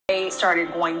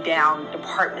started going down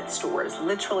department stores,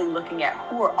 literally looking at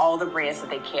who are all the brands that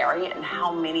they carry and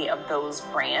how many of those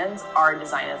brands are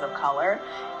designers of color,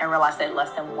 and realized that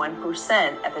less than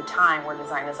 1% at the time were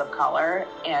designers of color.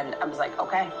 And I was like,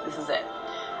 okay, this is it.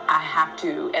 I have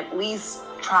to at least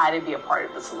try to be a part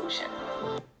of the solution.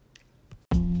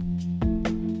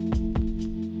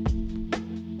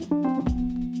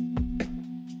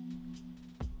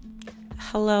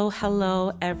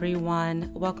 Hello,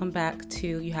 everyone. Welcome back to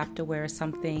You Have to Wear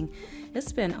Something.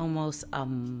 It's been almost a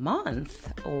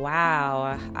month.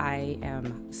 Wow. I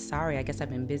am sorry. I guess I've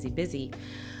been busy.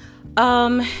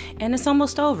 And it's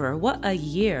almost over. What a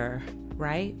year,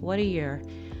 right? What a year.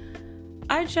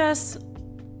 I just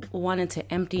wanted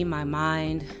to empty my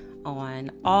mind on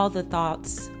all the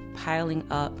thoughts piling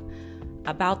up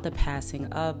about the passing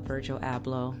of Virgil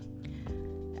Abloh.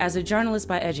 As a journalist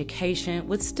by education,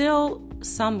 with still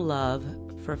some love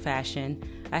for fashion,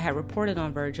 I had reported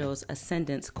on Virgil's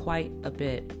ascendance quite a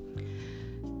bit.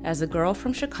 As a girl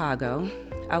from Chicago,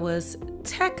 I was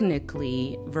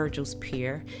technically Virgil's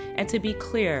peer, and to be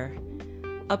clear,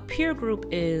 a peer group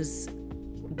is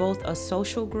both a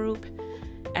social group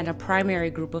and a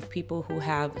primary group of people who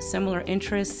have similar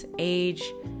interests, age,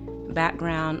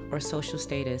 background, or social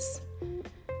status.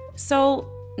 So,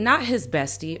 not his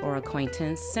bestie or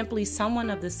acquaintance, simply someone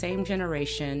of the same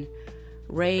generation,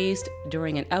 raised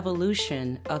during an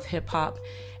evolution of hip-hop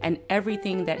and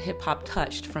everything that hip-hop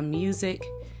touched, from music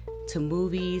to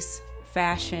movies,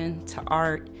 fashion to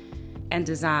art and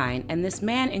design. And this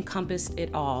man encompassed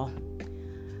it all.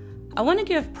 I want to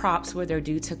give props where they're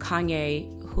due to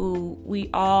Kanye, who we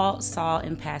all saw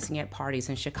in passing at parties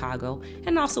in Chicago,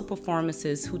 and also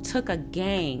performances, who took a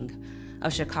gang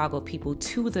of Chicago people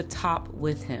to the top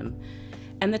with him.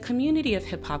 And the community of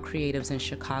hip-hop creatives in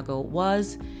Chicago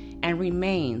was and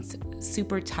remains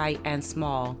super tight and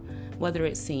small, whether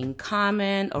it's seeing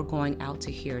Common or going out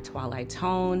to hear Twilight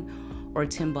Tone or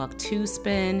Timbuktu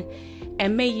spin.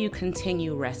 And may you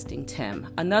continue resting,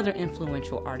 Tim, another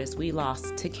influential artist we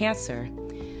lost to cancer.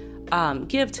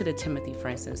 Give to the Timothy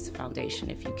Francis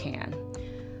Foundation if you can.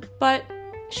 But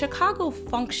Chicago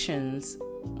functions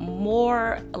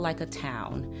more like a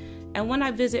town. And when I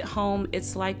visit home,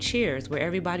 it's like Cheers, where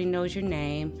everybody knows your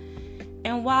name.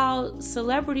 And while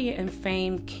celebrity and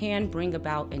fame can bring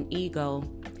about an ego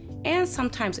and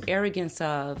sometimes arrogance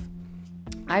of,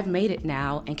 I've made it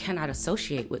now and cannot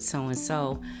associate with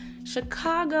so-and-so,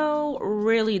 Chicago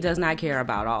really does not care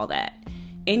about all that.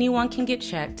 Anyone can get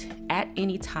checked at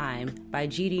any time by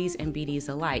GDs and BDs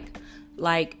alike,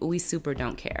 like we super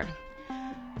don't care.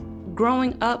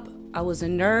 Growing up, I was a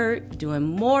nerd doing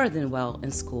more than well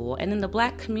in school, and in the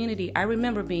Black community, I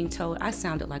remember being told I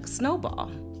sounded like a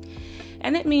snowball.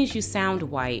 And that means you sound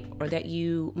white or that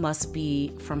you must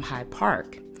be from Hyde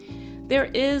Park. There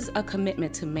is a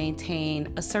commitment to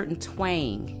maintain a certain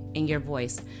twang in your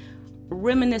voice,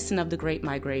 reminiscent of the Great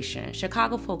Migration.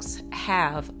 Chicago folks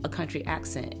have a country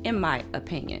accent, in my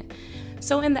opinion.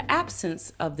 So in the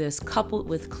absence of this, coupled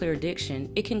with clear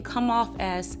diction, it can come off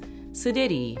as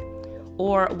sedity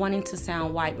or wanting to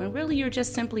sound white, when really you're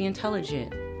just simply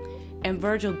intelligent. And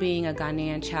Virgil being a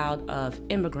Ghanaian child of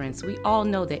immigrants, we all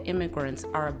know that immigrants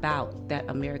are about that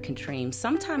American dream,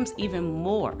 sometimes even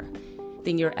more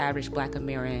than your average Black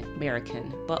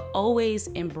American, but always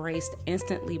embraced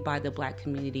instantly by the Black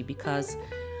community because,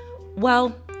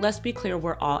 well, let's be clear,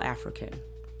 we're all African.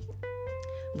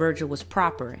 Virgil was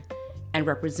proper and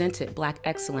represented Black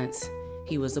excellence.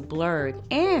 He was a blurred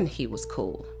and he was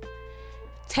cool.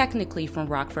 Technically from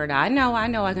Rockford. I know, I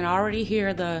can already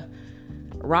hear the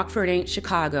Rockford ain't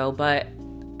Chicago, but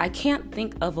I can't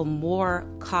think of a more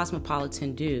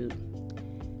cosmopolitan dude.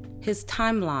 His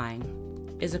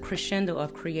timeline is a crescendo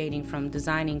of creating, from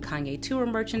designing Kanye tour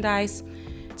merchandise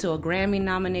to a Grammy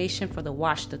nomination for the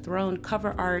Watch the Throne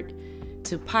cover art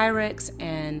to Pyrex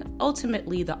and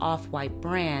ultimately the Off-White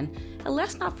brand. And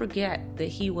let's not forget that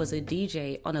he was a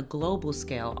DJ on a global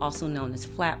scale, also known as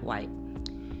Flat White.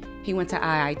 He went to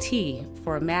IIT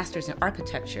for a master's in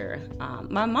architecture.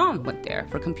 My mom went there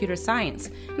for computer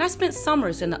science, and I spent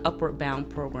summers in the Upward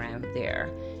Bound program there.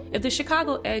 If the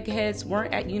Chicago eggheads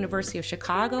weren't at University of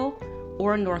Chicago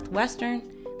or Northwestern,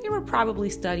 they were probably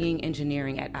studying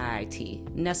engineering at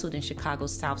IIT, nestled in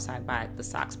Chicago's South Side by the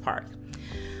Sox Park.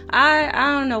 I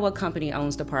don't know what company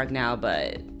owns the park now,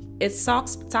 but it's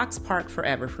Sox Park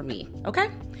forever for me,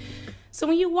 okay? So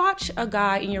when you watch a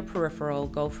guy in your peripheral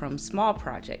go from small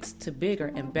projects to bigger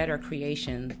and better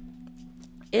creation,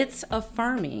 it's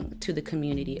affirming to the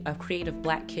community of creative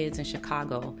Black kids in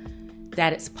Chicago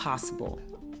that it's possible.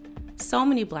 So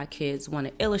many Black kids want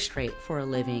to illustrate for a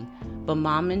living, but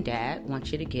mom and dad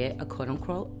want you to get a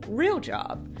quote-unquote real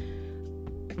job.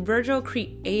 Virgil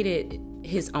created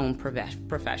his own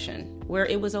profession where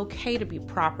it was okay to be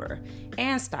proper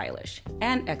and stylish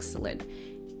and excellent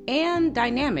and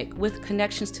dynamic with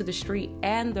connections to the street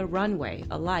and the runway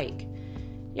alike.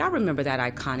 Y'all remember that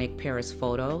iconic Paris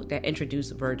photo that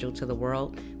introduced Virgil to the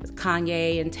world with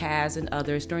Kanye and Taz and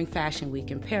others during Fashion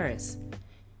Week in Paris?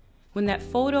 When that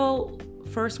photo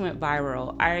first went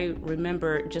viral, I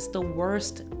remember just the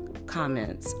worst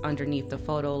comments underneath the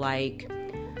photo, like,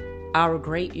 "Our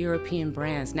great European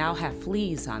brands now have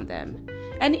fleas on them."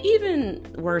 And even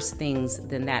worse things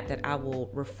than that I will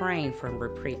refrain from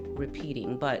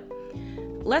repeating. But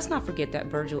let's not forget that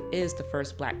Virgil is the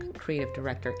first Black creative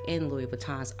director in Louis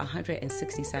Vuitton's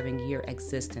 167-year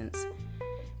existence.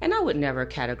 And I would never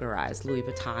categorize Louis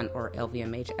Vuitton or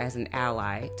LVMH as an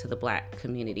ally to the Black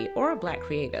community or Black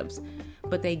creatives,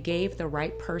 but they gave the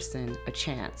right person a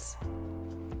chance.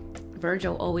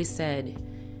 Virgil always said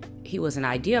he was an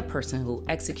idea person who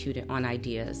executed on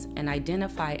ideas and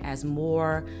identified as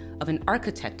more of an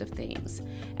architect of things.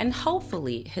 And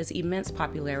hopefully his immense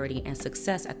popularity and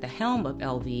success at the helm of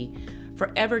LV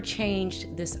forever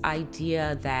changed this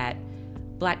idea that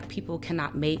Black people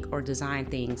cannot make or design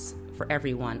things for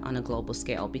everyone on a global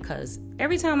scale, because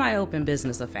every time I open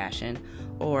Business of Fashion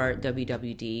or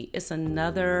WWD, it's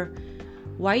another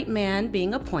white man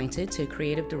being appointed to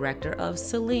creative director of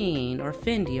Celine or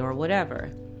Fendi or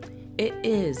whatever. It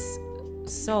is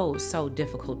so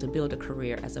difficult to build a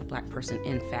career as a Black person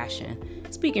in fashion,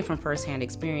 speaking from firsthand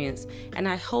experience, and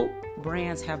I hope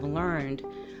brands have learned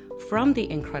from the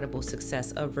incredible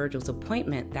success of Virgil's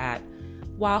appointment that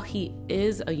while he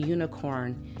is a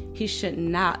unicorn, he should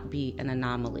not be an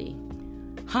anomaly.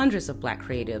 Hundreds of Black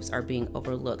creatives are being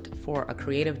overlooked for a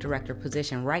creative director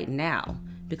position right now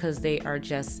because they are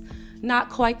just not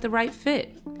quite the right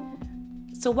fit.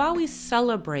 So while we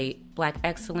celebrate Black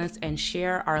excellence and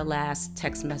share our last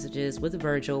text messages with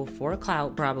Virgil for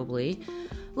clout probably,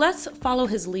 let's follow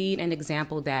his lead and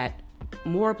example that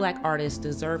more Black artists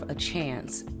deserve a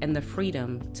chance and the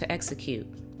freedom to execute.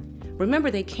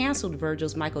 Remember, they canceled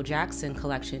Virgil's Michael Jackson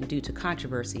collection due to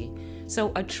controversy.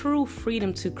 So a true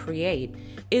freedom to create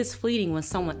is fleeting when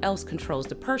someone else controls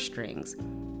the purse strings.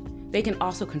 They can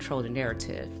also control the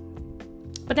narrative.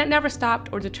 But that never stopped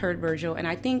or deterred Virgil, and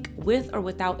I think with or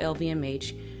without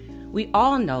LVMH, we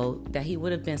all know that he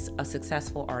would have been a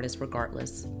successful artist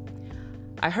regardless.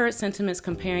 I heard sentiments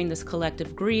comparing this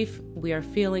collective grief we are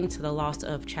feeling to the loss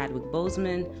of Chadwick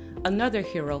Boseman, another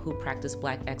hero who practiced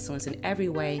Black excellence in every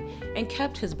way and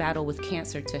kept his battle with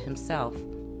cancer to himself.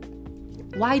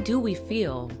 Why do we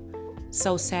feel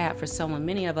so sad for someone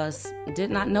many of us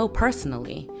did not know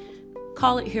personally?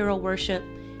 Call it hero worship,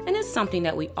 and it's something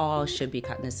that we all should be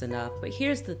cognizant of. But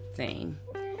here's the thing.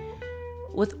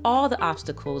 With all the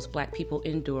obstacles Black people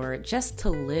endure just to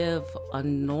live a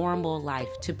normal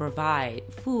life, to provide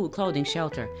food, clothing,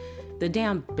 shelter, the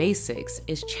damn basics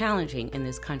is challenging in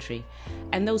this country.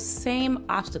 And those same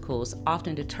obstacles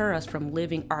often deter us from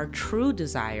living our true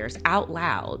desires out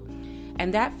loud.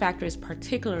 And that factor is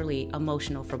particularly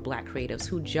emotional for Black creatives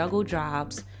who juggle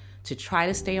jobs to try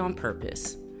to stay on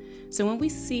purpose. So when we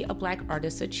see a Black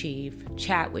artist achieve,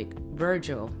 Chadwick,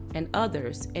 Virgil, and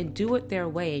others, and do it their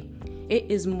way, it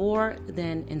is more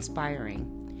than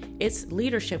inspiring. It's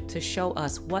leadership to show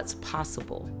us what's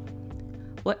possible.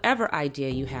 Whatever idea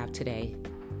you have today,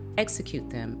 execute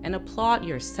them and applaud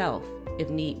yourself if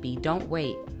need be. Don't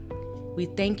wait. We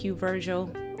thank you,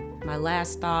 Virgil. My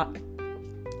last thought,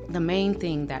 the main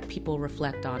thing that people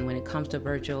reflect on when it comes to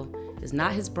Virgil is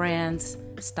not his brands,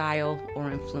 style,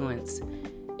 or influence.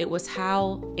 It was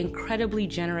how incredibly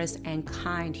generous and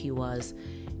kind he was,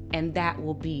 and that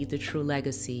will be the true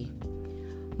legacy.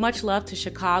 Much love to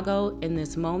Chicago in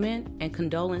this moment, and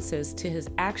condolences to his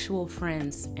actual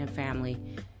friends and family.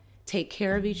 Take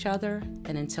care of each other,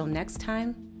 and until next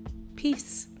time,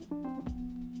 peace.